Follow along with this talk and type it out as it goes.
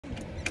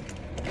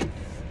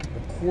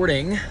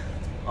recording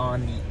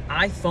on the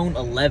iPhone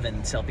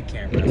 11 selfie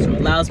camera, so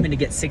it allows me to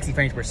get 60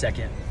 frames per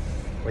second,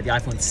 where the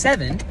iPhone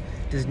 7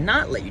 does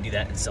not let you do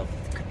that in selfie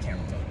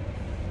camera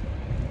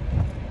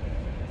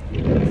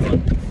mode.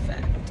 Fun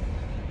fact.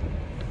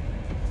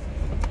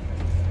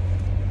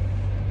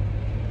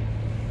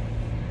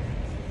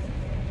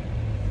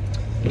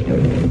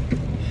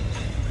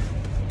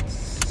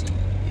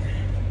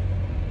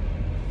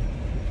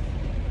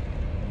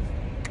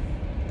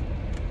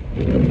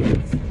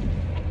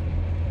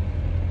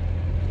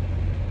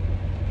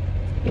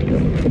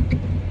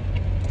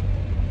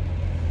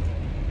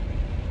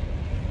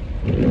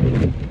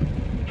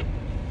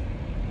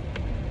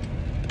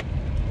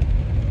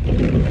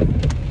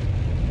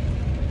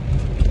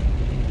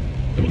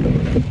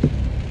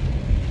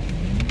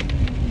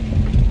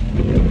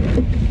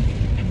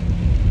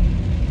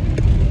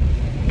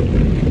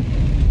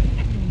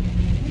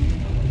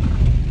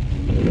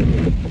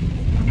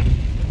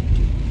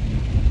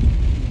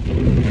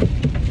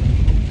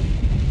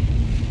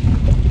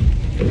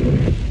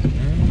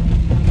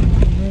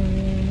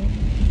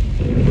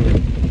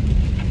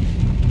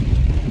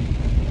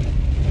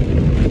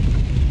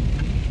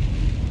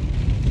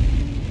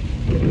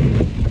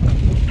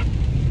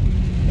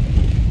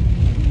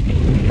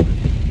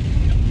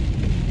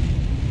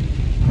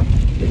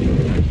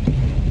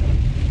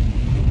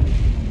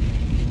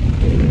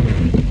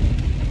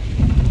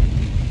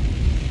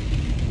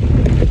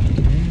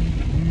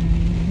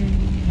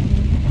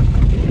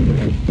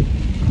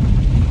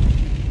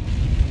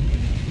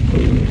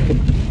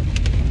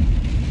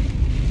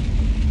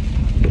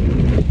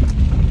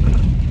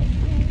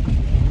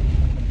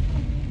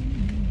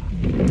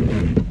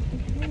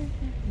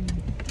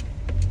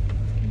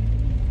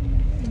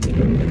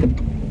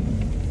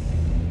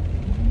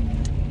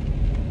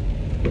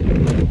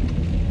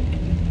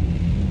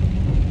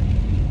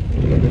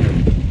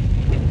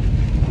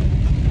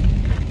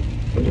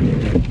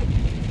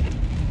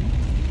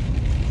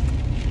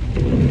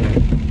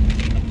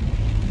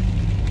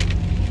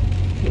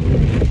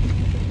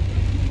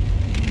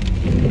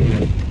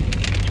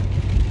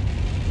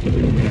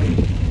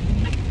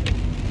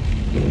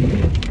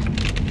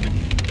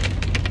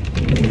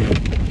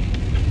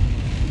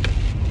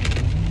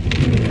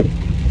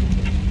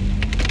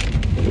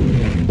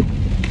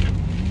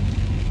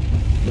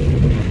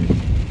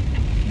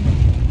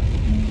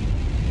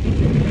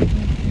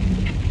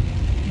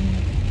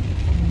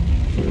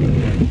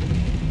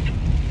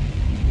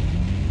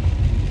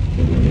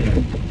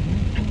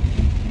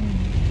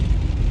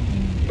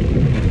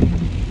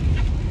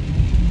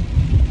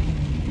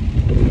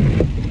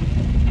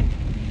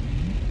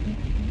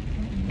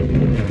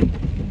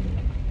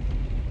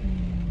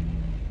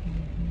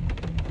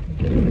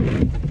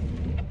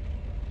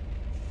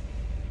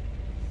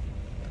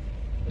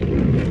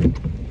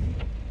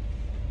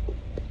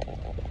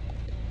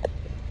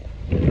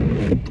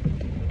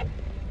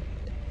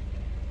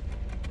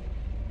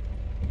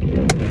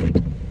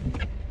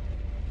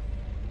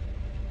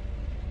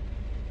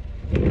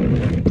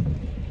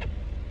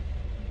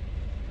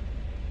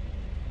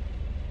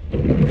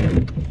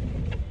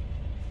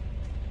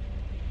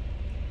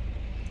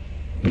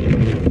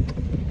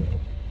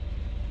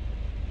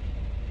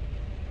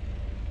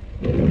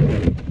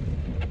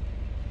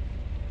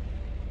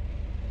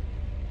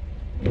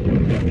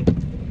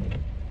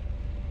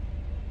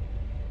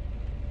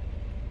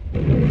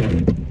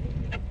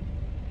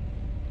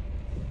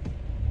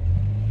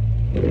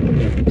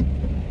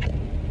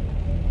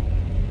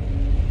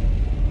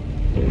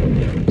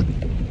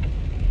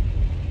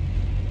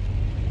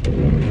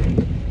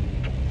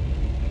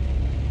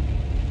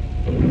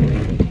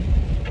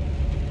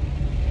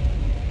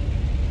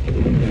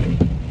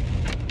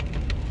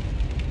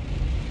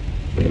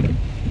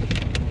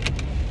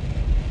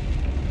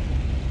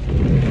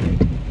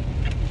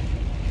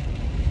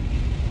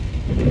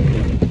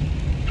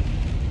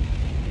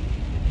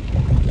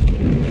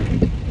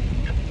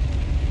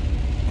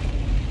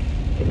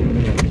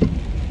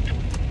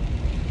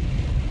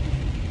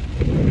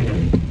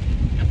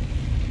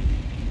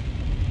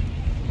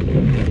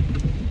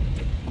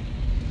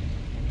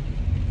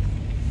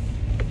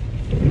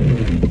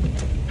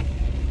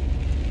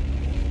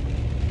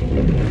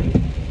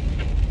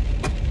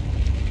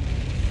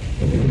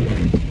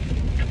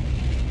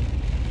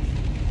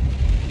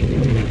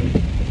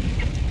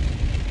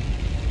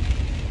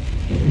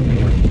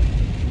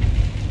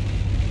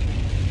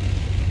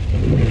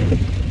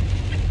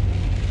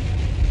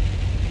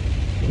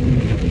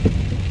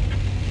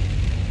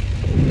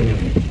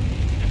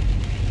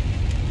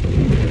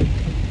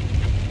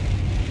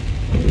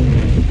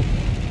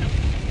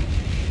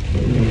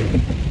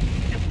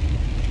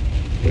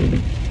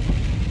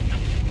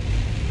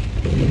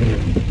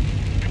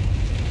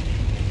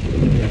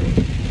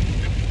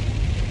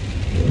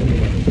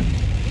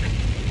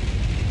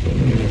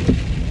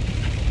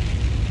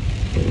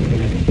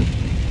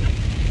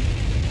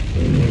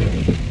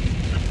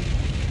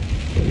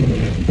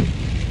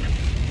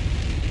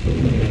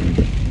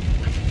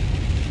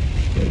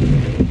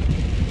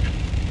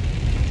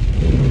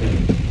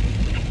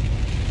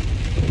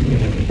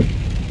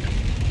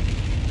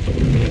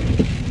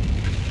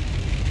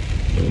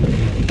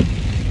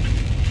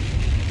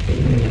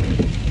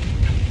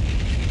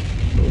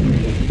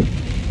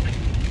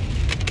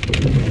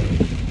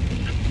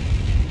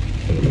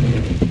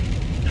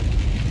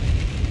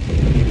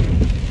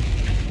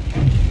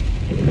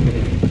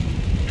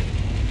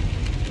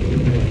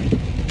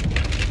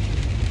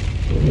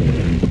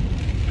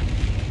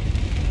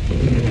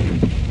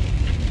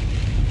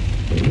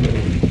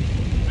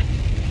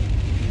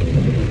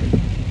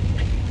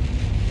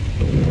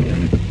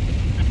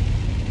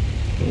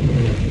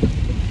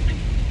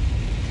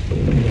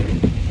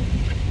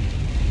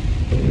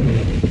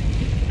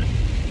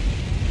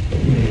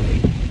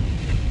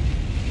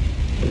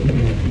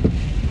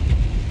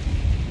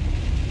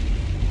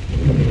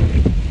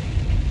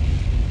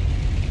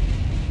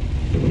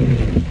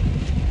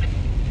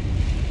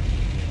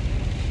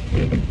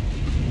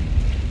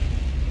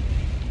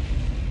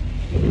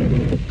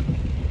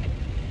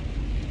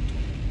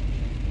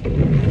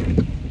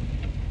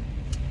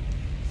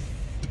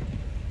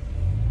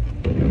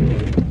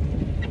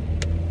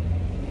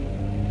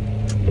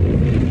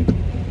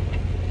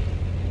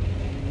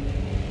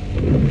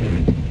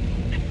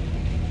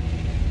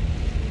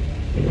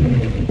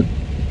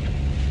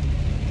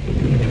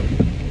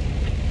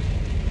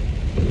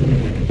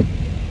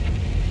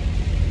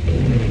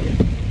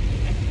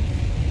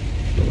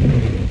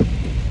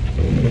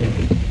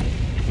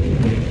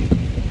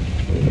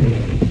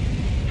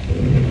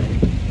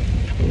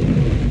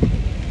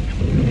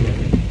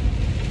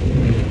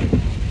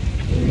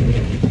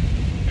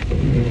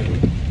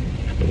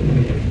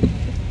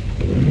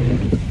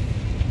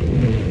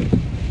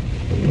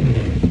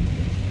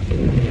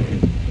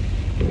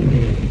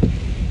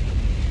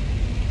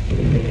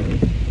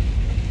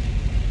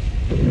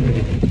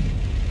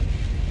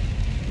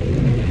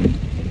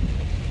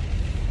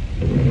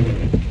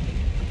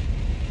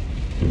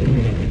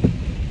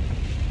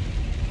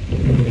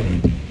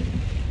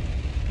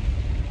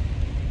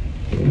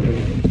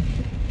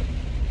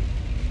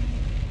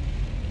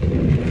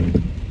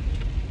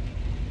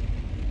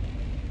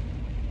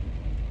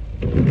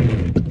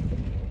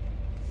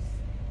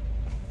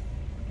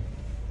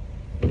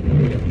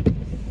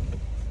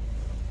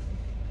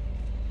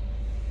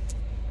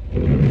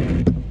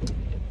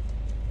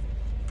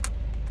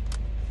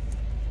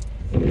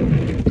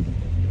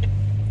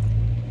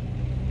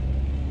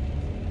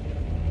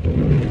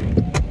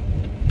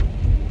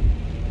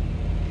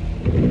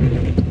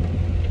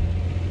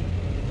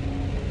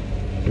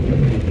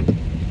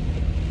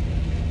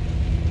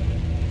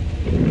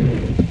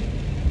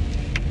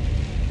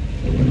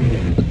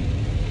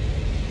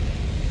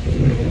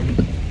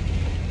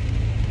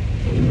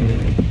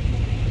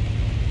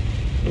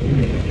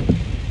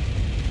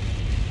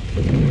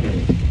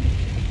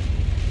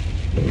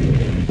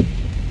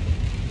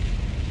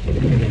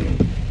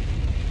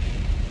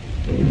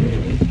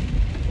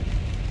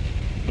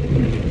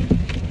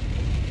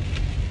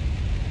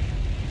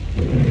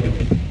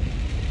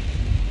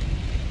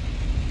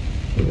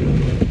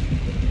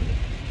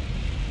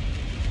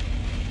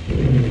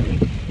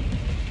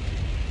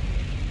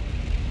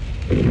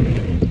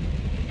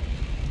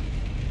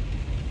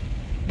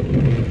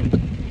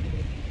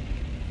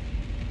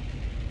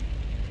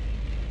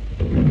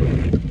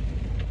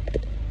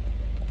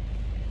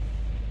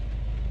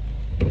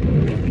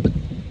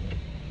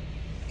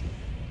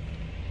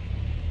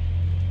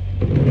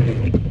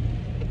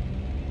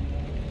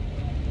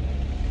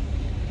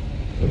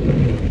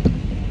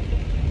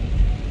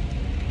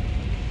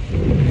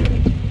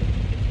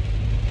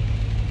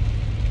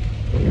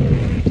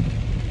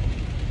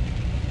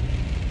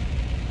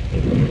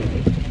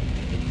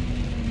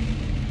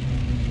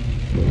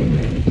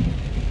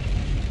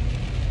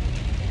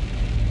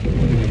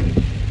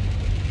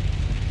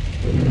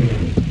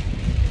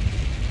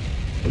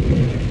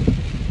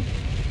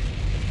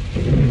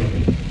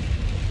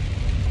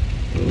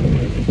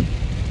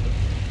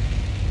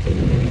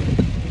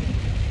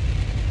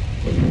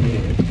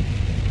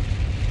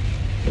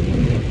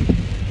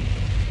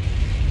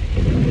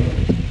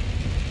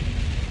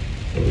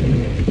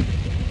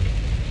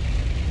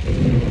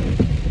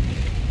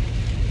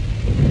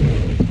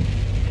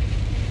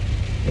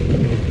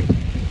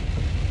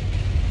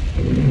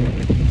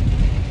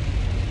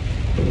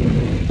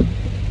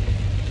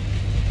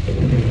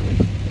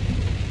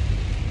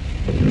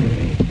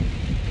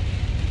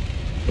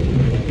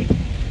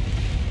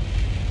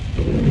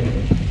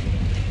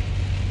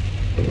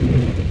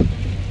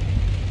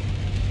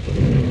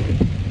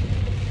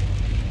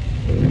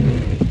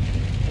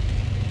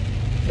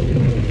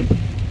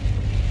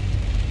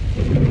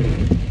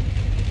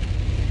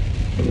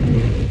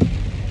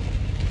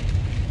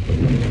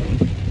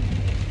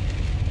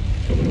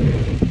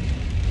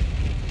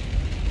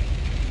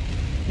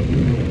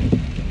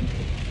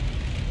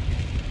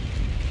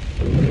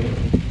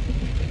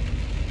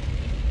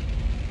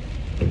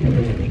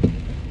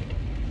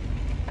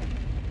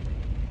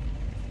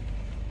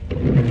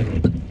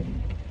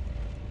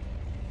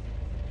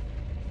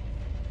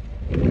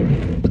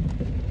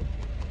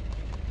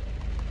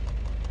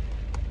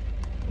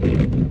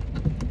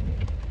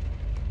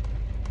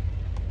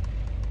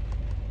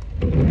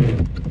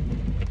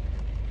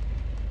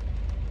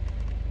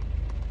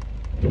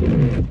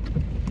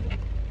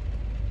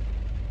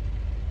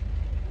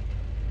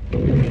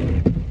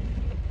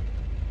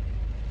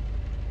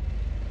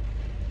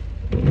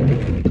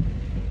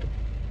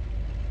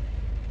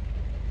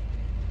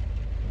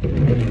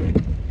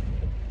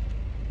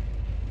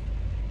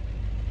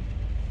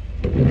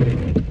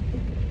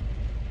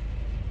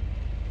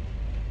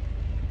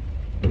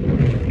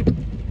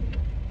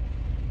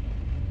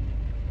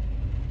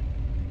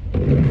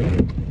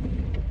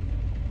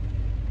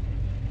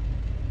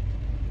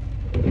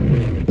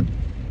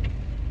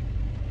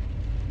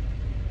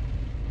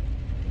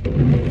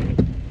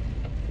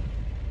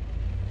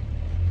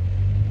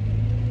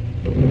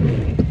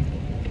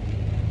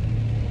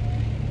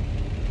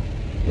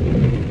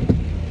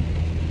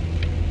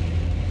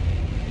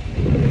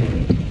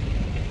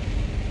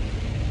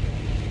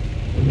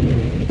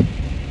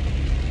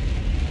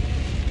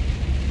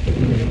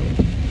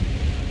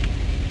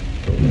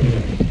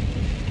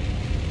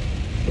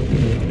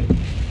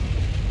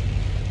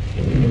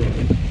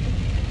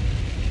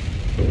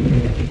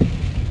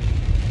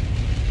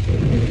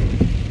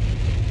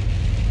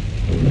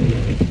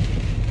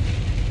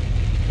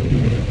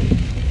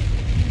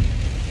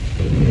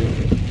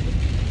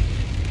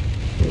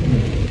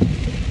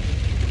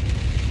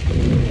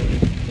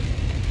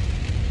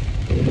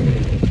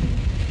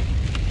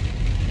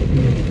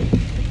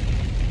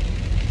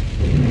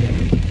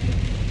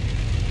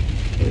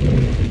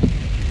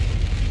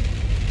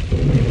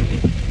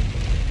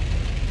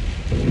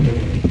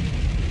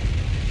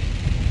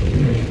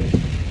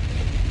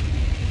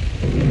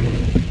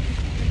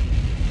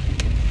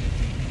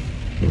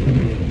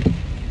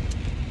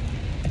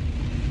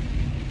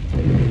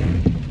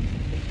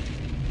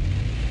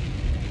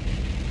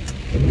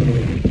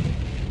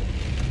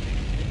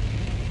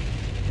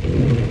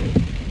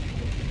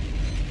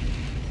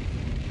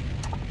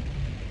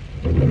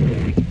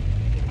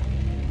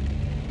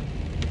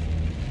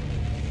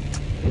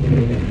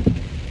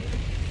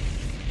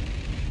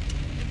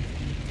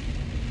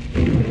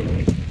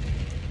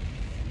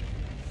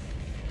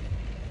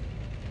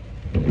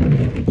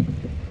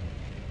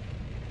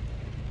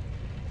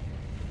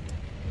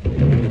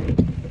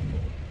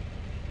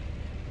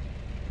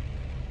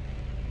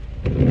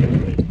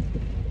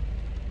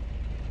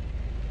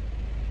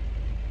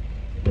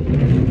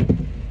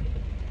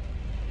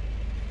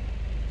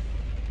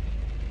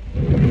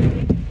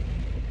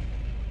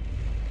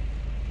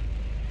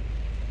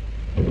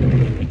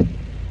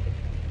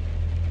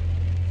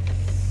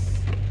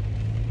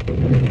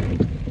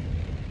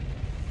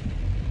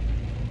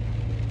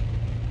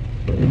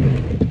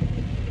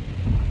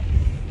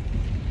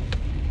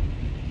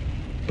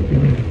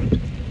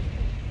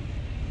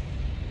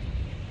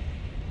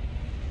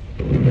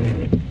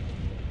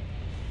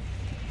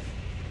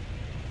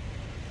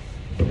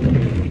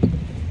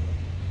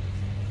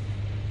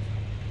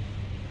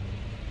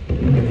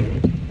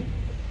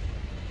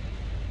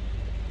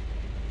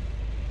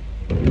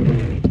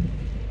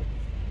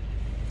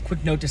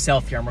 Quick note to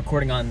self here, I'm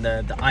recording on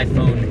the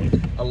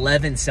iPhone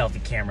 11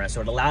 selfie camera, so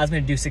it allows me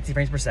to do 60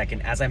 frames per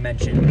second, as I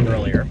mentioned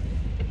earlier.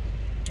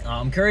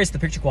 I'm curious the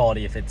picture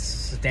quality, if it's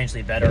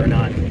substantially better or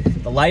not.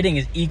 The lighting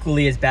is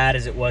equally as bad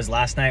as it was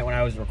last night when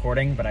I was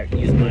recording, but I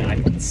used my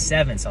iPhone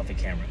 7 selfie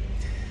camera.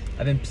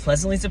 I've been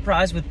pleasantly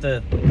surprised with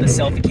the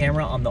selfie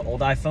camera on the old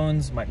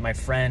iPhones. My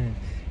friend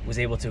was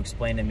able to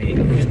explain to me,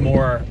 who's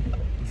more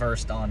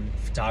versed on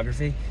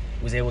photography,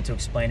 was able to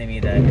explain to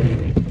me that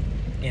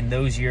in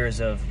those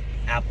years of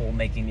Apple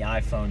making the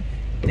iPhone,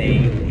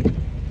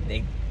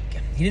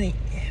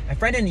 my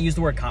friend didn't use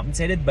the word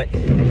compensated, but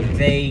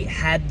they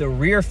had the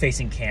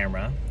rear-facing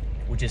camera,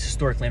 which is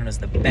historically known as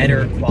the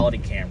better quality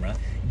camera,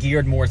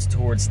 geared more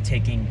towards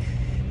taking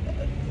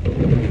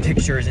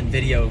pictures and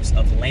videos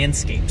of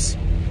landscapes,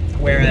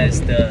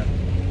 whereas the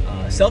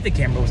selfie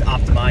camera was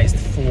optimized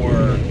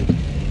for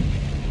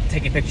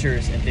taking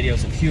pictures and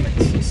videos of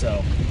humans.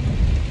 So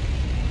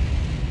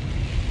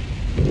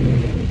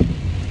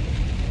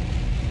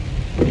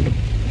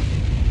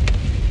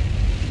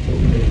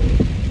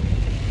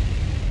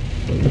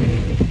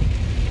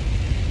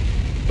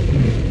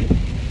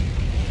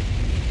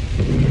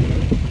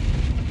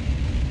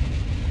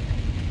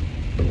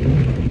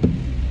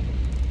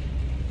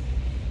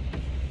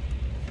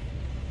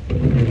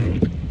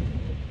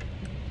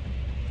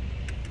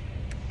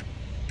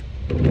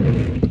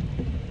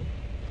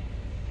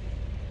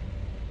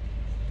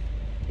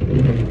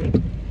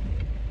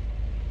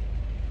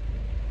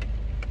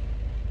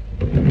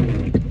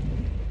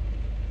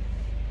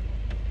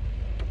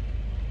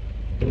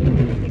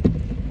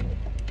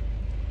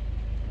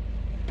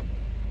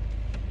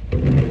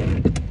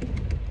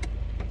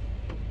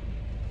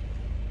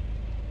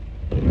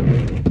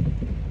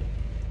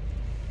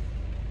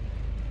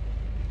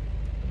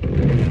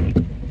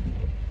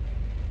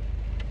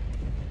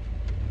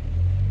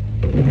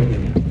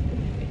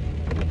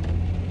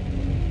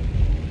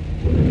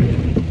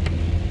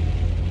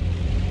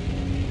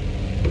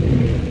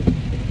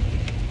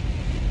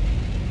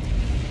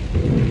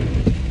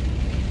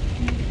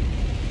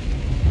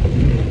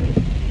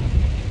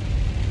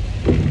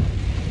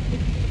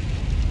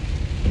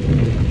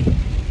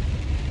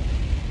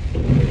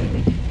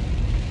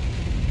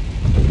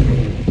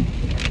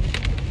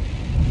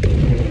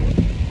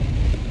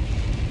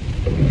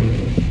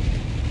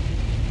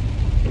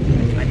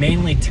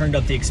mainly turned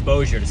up the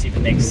exposure to see if it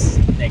makes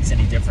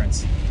any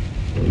difference.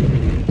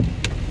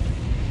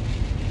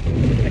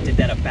 I did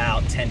that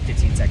about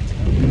 10-15 seconds ago.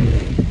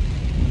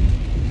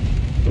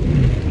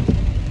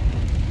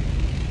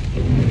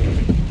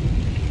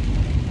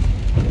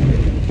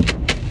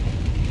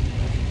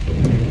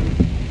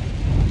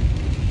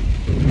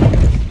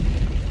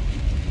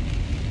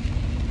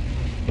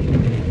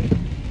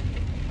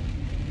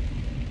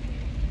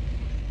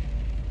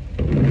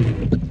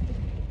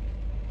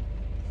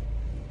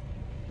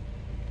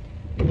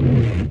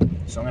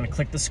 So I'm going to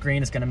click the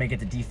screen. It's going to make it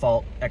the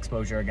default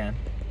exposure again.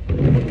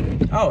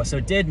 Oh, so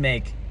it did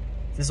make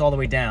this all the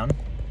way down.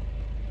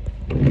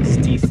 This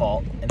is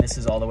default, and this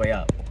is all the way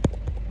up.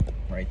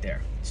 Right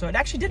there. So it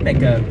actually did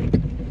make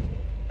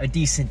a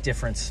decent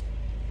difference.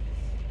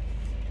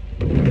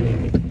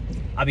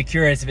 I'll be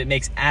curious if it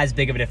makes as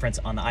big of a difference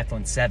on the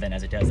iPhone 7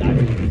 as it does the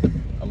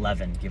iPhone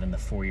 11, given the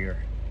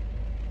 4-year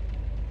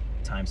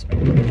time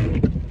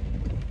span.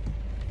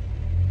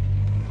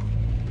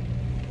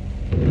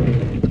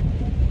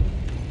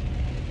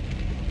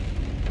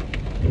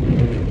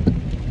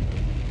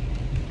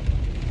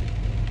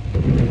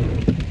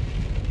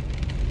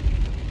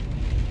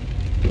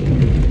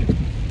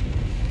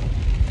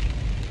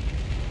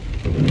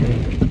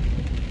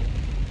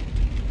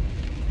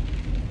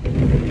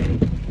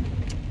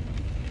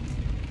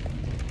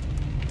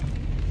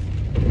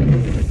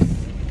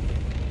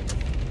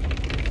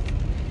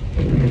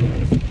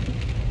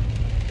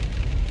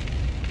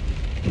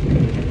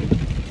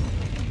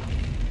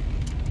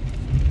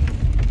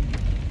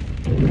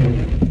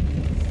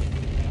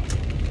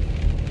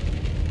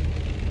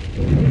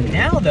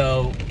 Now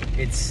though,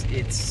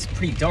 it's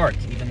pretty dark,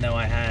 even though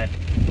I had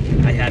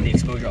the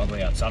exposure all the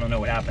way up, so I don't know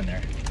what happened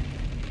there.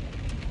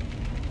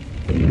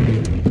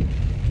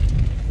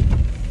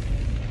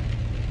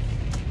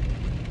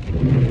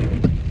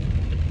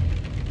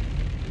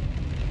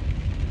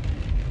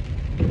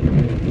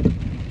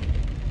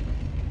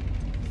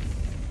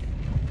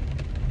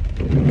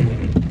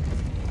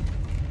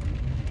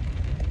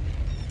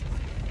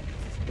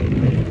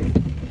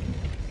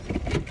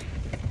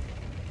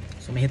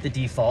 So let me hit the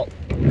default.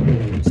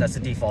 So that's the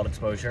default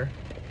exposure.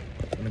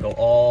 Let me go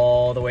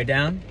all the way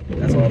down.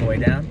 That's all the way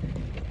down.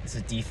 This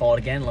is default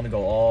again. Let me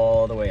go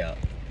all the way up.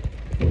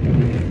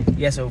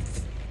 Yeah, so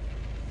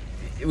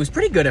it was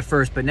pretty good at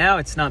first, but now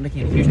it's not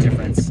making a huge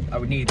difference. I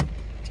would need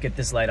to get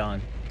this light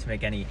on to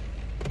make any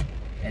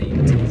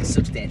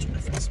substantial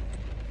difference.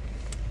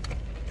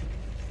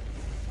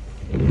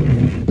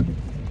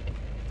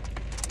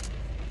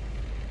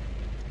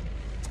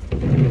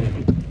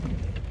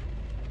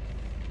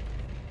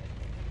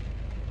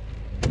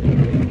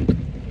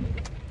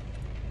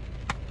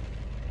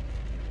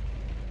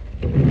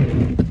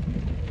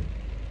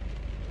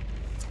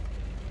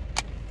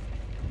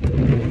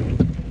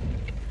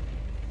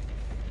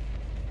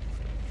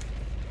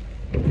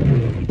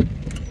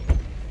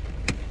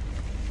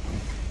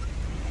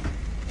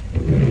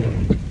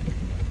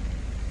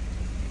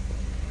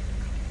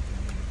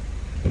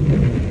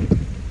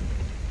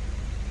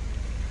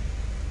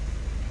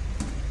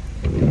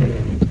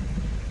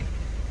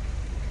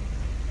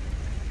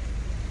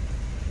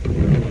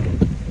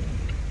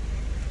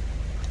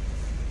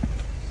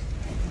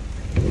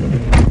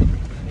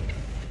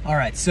 All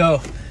right, so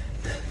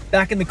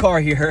back in the car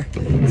here.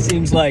 It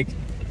seems like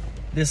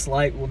this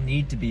light will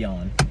need to be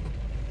on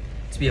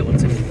to be able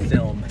to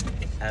film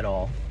at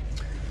all.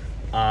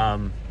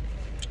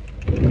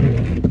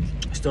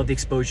 Still have the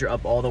exposure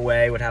up all the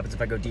way. What happens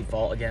if I go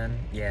default again?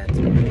 Yeah, it's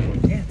a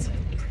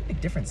pretty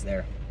big difference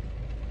there.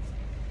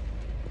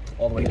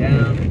 All the way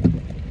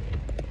down,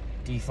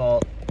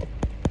 default,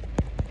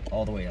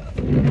 all the way up.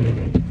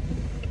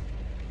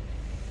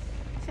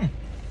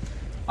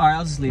 All right,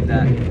 I'll just leave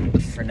that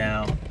for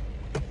now.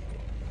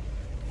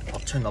 I'll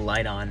turn the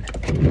light on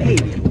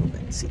maybe a little bit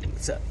and see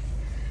what's up.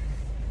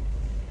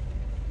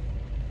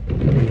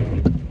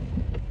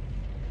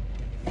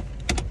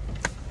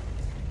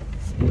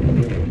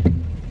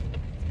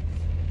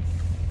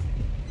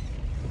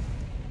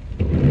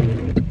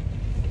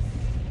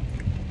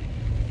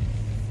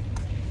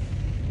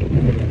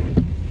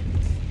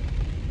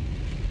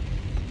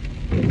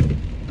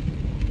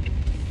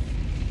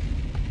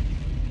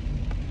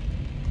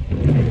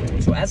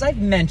 So as I've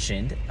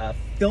mentioned,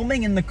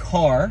 filming in the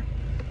car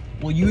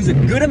will use a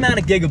good amount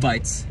of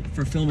gigabytes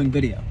for filming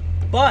video.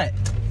 But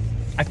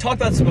I've talked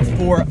about this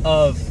before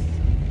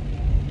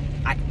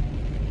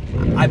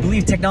I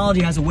believe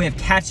technology has a way of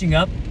catching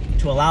up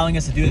to allowing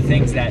us to do the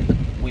things that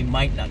we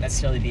might not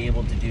necessarily be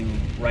able to do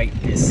right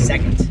this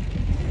second.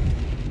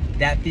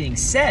 That being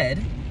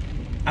said,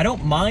 I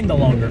don't mind the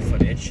longer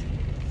footage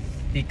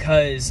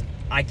because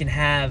I can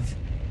have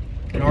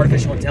an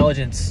artificial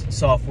intelligence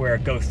software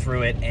go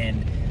through it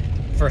and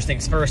first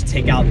things first,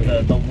 take out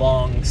the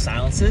long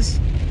silences.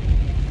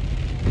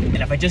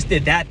 And if I just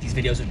did that, these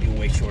videos would be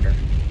way shorter.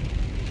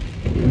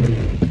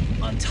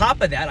 On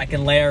top of that, I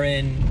can layer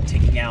in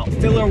taking out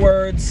filler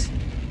words.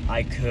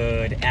 I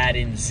could add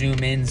in,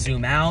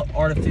 zoom out,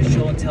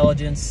 artificial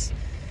intelligence,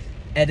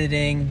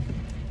 editing,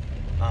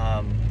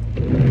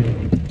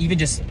 even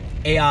just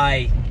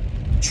AI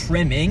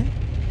trimming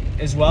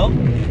as well.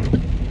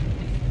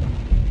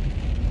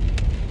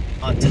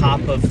 On top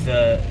of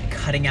the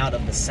cutting out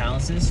of the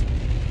silences.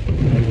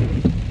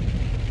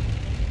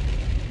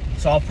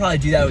 So I'll probably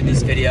do that with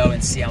this video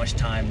and see how much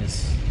time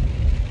is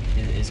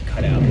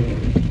cut out.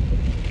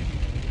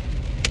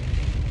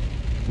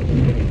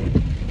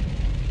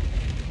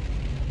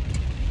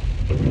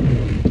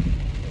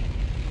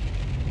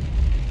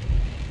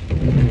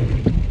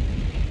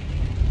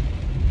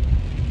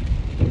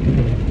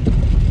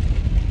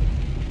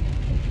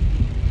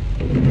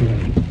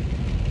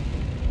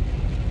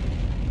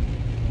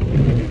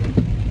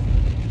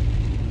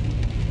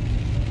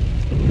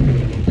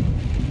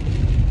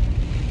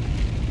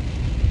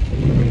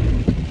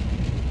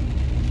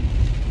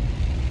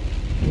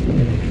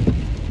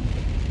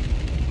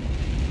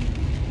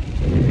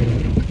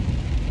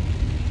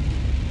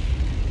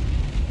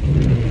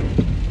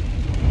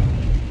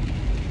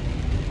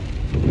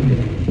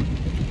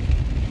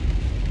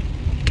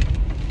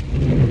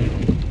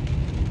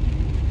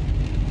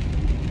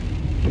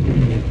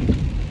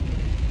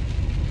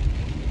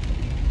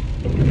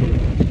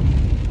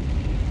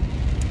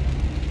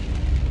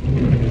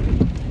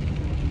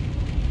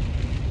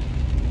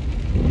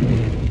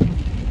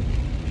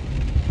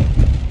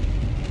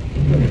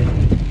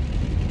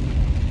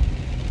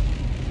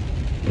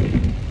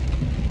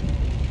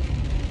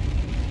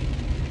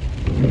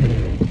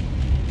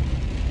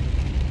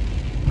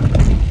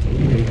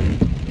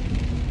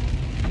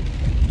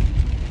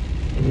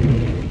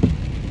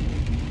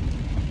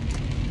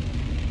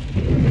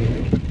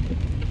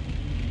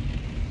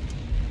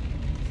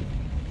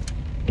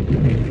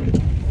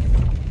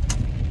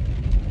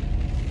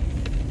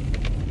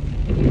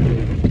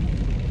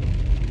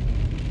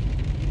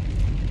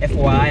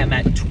 FYI, I'm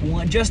at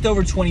just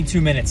over 22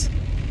 minutes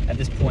at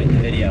this point in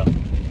the video.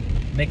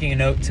 I'm making a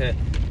note to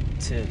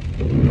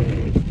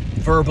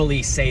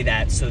verbally say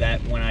that so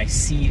that when I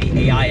see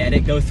the AI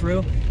edit go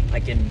through, I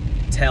can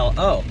tell,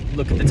 oh,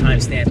 look at the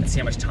timestamp and see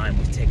how much time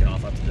we've taken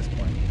off up to this point.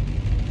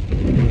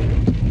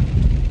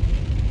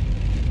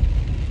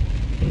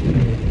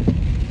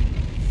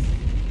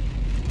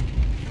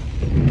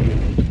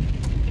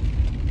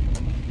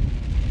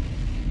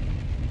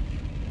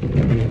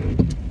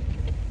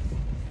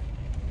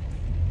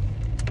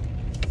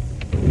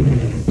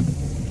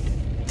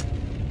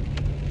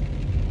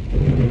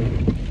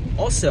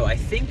 Also, I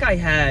think I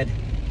had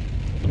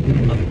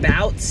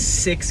about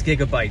 6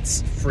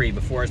 gigabytes free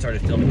before I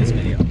started filming this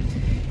video.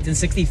 It's in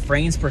 60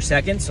 frames per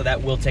second, so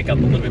that will take up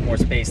a little bit more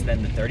space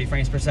than the 30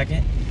 frames per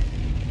second.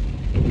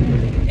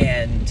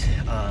 And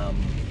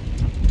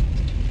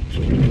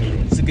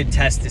it's a good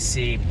test to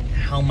see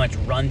how much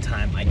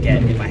runtime I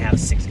get if I have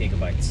 6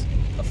 gigabytes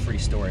of free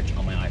storage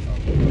on my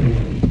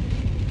iPhone.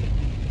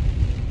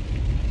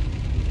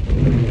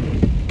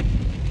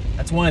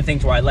 That's one of the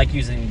things where I like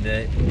using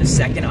the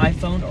second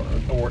iPhone,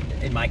 or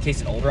in my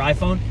case, an older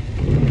iPhone,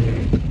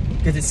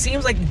 because it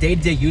seems like the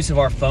day-to-day use of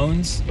our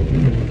phones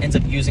ends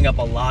up using up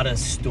a lot of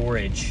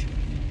storage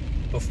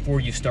before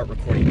you start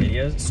recording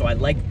videos. So I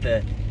like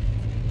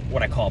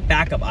what I call a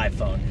backup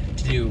iPhone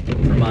to do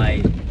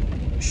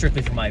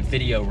strictly for my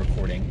video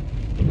recording.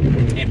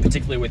 and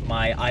particularly with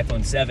my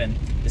iPhone 7,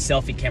 the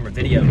selfie camera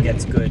video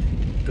gets good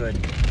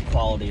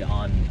quality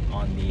on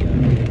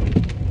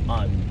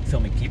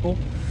filming people.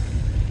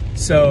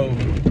 So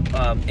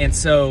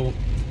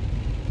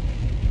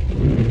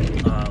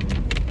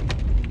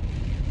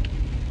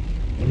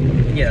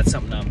yeah, that's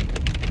something I'm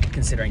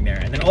considering there.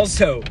 And then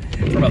also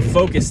from a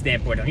focus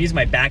standpoint, I'm using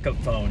my backup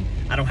phone.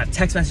 I don't have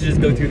text messages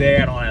go through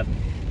there.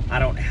 I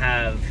don't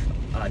have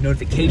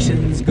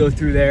notifications go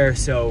through there.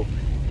 So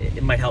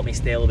it might help me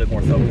stay a little bit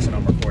more focused when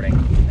I'm recording.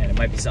 And it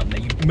might be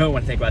something that you might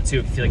want to think about too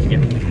if you feel like you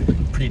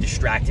get pretty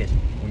distracted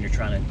when you're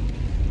trying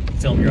to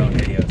film your own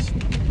videos.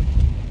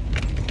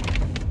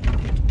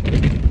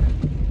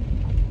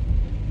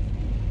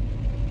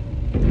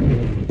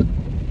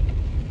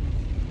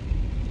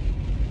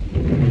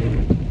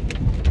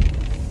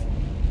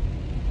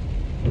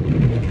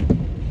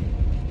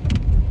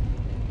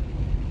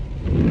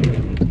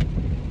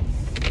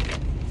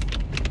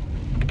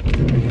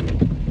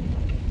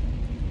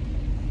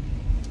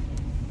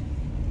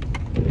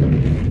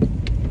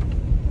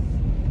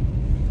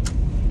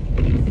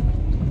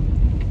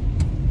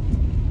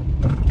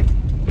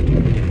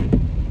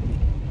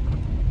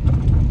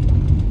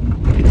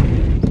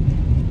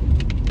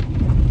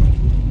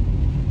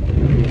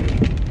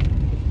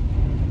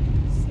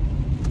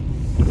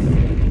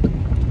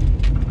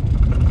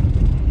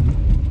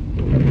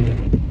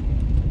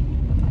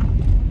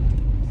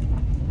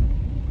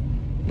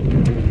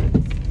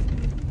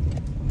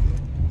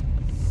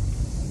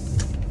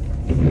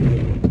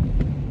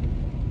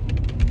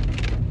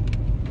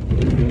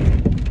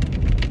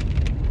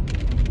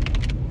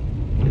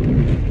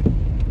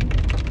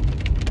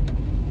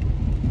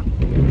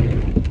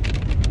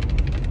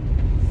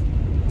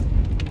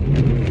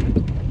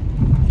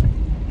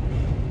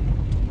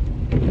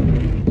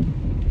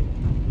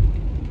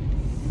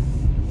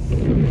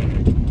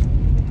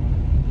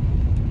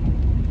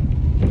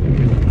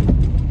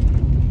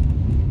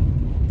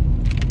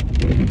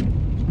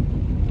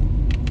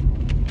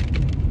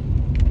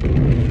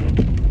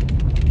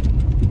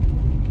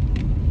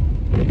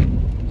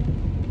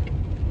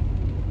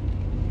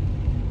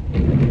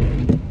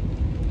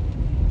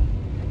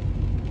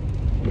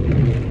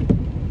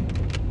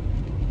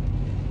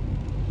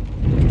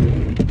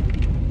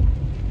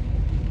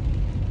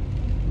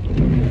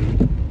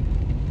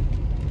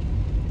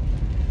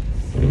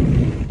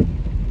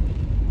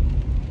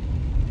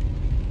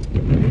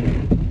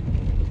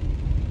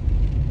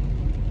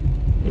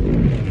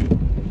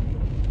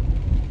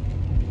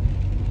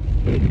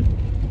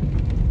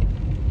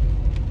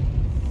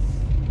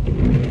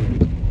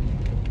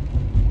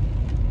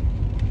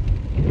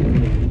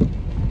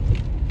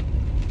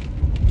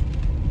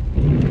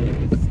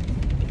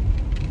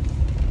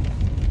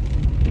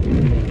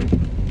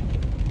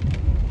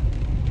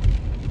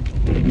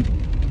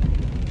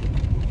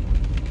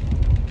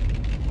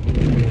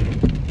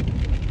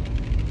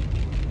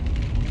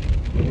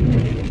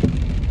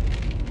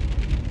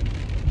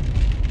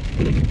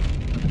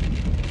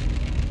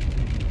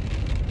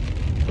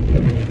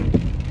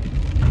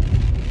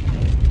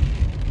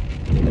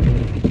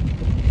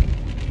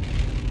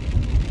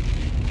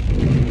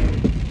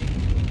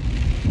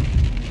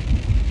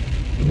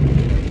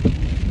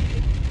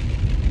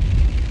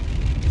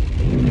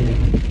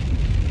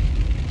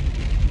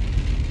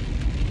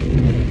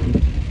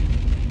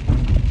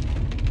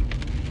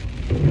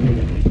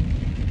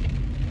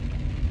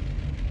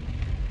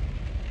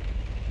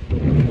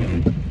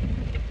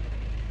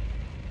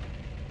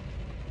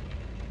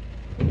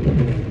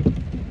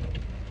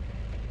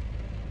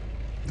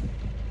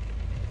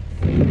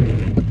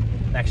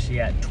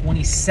 Actually at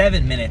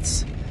 27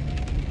 minutes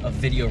of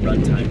video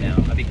runtime now.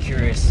 I'd be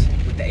curious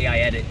what the AI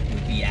edit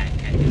would be at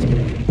this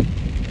point.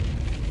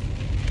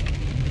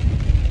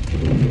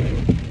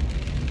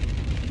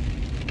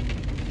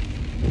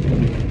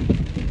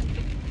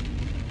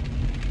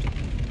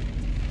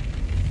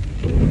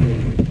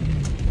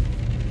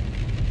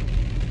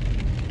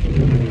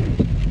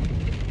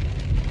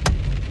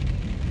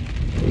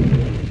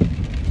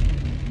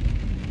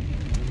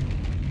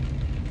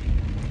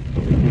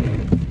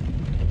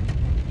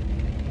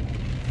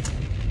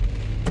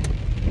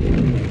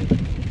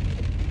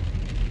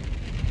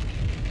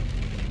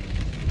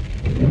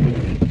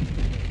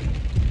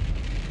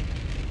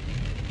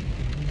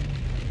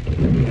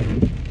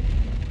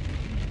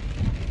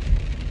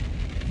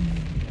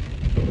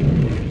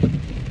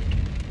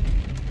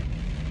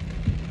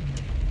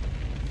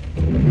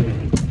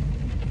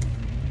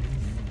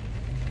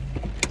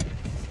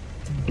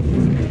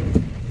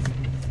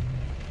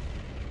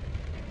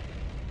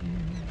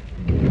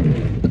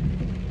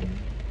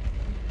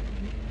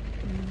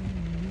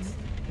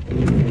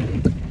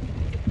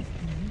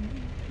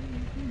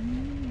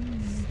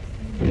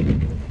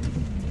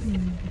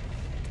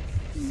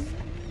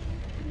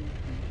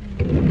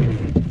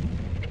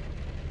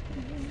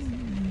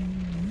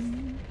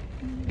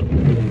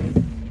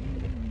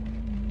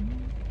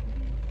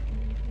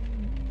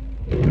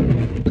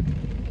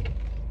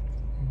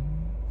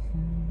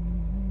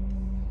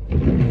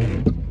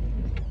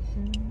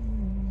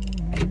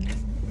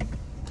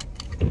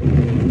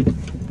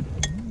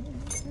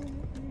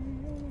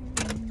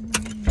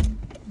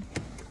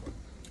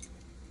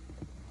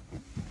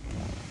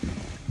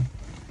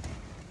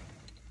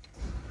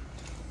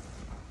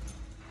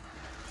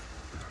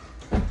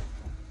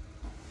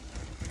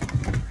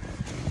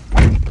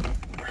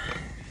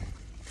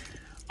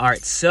 All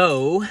right,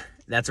 so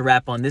that's a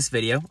wrap on this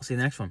video. I'll see you in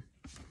the next one.